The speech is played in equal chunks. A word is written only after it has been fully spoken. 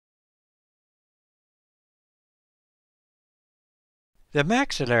The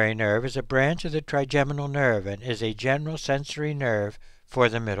maxillary nerve is a branch of the trigeminal nerve and is a general sensory nerve for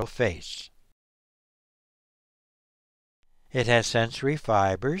the middle face. It has sensory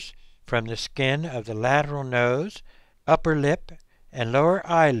fibers from the skin of the lateral nose, upper lip, and lower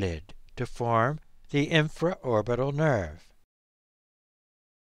eyelid to form the infraorbital nerve.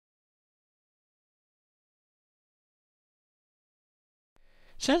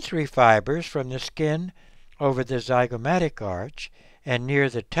 Sensory fibers from the skin over the zygomatic arch and near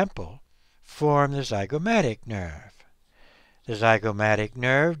the temple form the zygomatic nerve. The zygomatic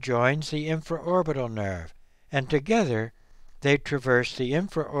nerve joins the infraorbital nerve, and together they traverse the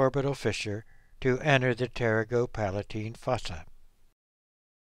infraorbital fissure to enter the pterygopalatine fossa.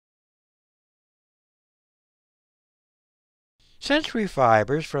 Sensory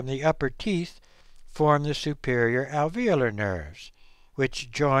fibers from the upper teeth form the superior alveolar nerves,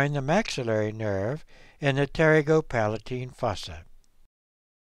 which join the maxillary nerve in the pterygopalatine fossa.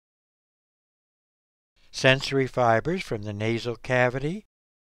 Sensory fibers from the nasal cavity,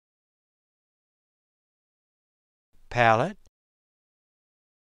 palate,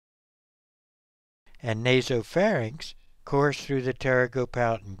 and nasopharynx course through the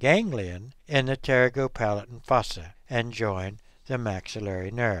pterygopalatine ganglion in the pterygopalatine fossa and join the maxillary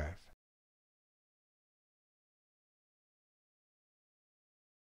nerve.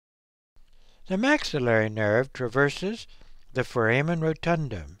 The maxillary nerve traverses the foramen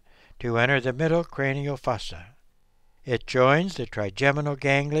rotundum to enter the middle cranial fossa. It joins the trigeminal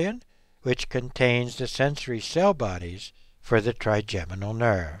ganglion, which contains the sensory cell bodies for the trigeminal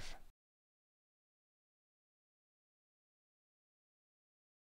nerve.